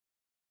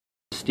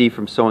Steve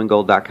from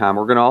SewingGold.com.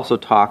 We're going to also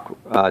talk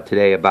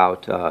today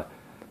about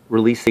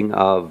releasing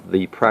of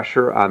the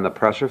pressure on the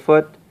pressure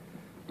foot.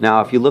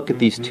 Now, if you look at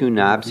these two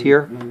knobs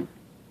here,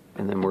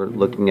 and then we're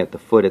looking at the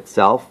foot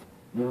itself,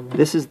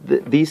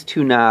 these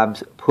two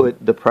knobs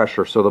put the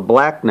pressure. So the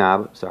black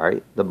knob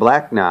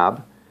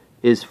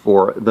is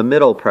for the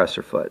middle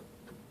pressure foot,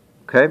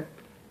 okay?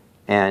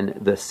 And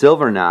the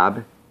silver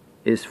knob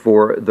is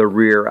for the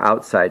rear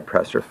outside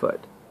pressure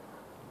foot.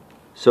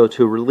 So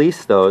to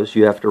release those,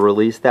 you have to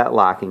release that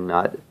locking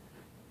nut,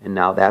 and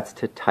now that's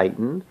to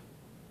tighten.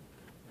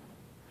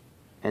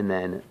 And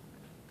then,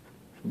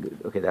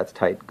 okay, that's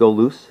tight. Go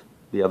loose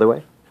the other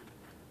way.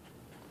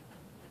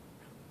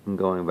 And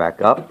going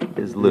back up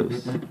is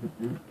loose.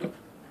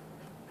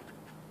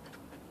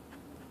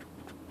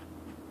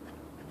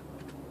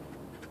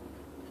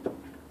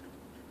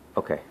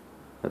 Okay,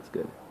 that's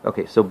good.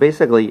 Okay, so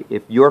basically,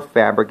 if your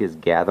fabric is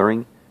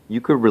gathering, you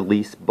could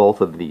release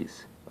both of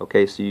these.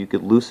 Okay, so you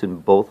could loosen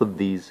both of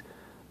these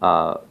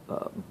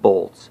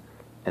bolts,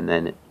 and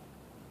then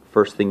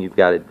first thing you've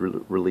got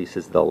to release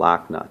is the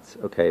lock nuts.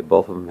 Okay,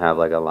 both of them have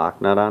like a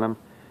lock nut on them,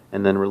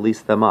 and then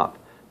release them up.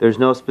 There's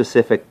no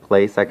specific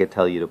place I could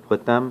tell you to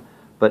put them,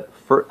 but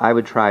I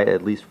would try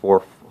at least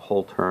 4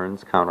 whole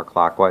turns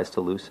counterclockwise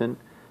to loosen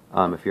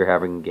if you're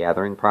having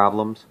gathering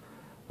problems.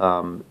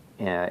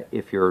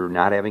 If you're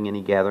not having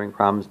any gathering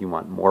problems, you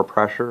want more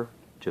pressure,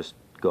 just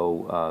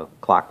go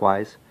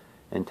clockwise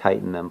and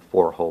tighten them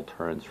 4 whole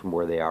turns from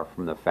where they are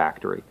from the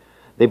factory.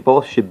 They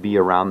both should be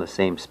around the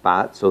same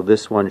spot, so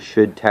this one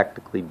should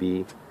technically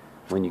be,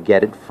 when you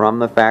get it from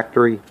the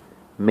factory,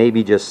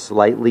 maybe just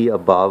slightly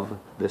above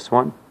this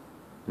one.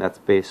 And that's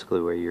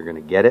basically where you're going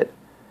to get it,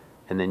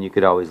 and then you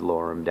could always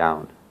lower them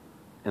down.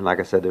 And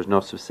like I said, there's no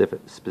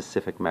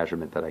specific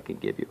measurement that I could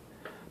give you.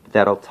 But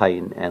that'll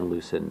tighten and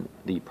loosen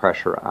the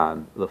pressure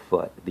on the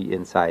foot, the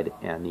inside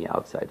and the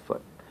outside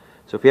foot.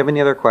 So if you have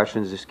any other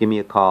questions, just give me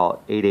a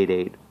call,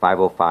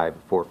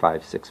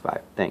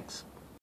 888-505-4565. Thanks.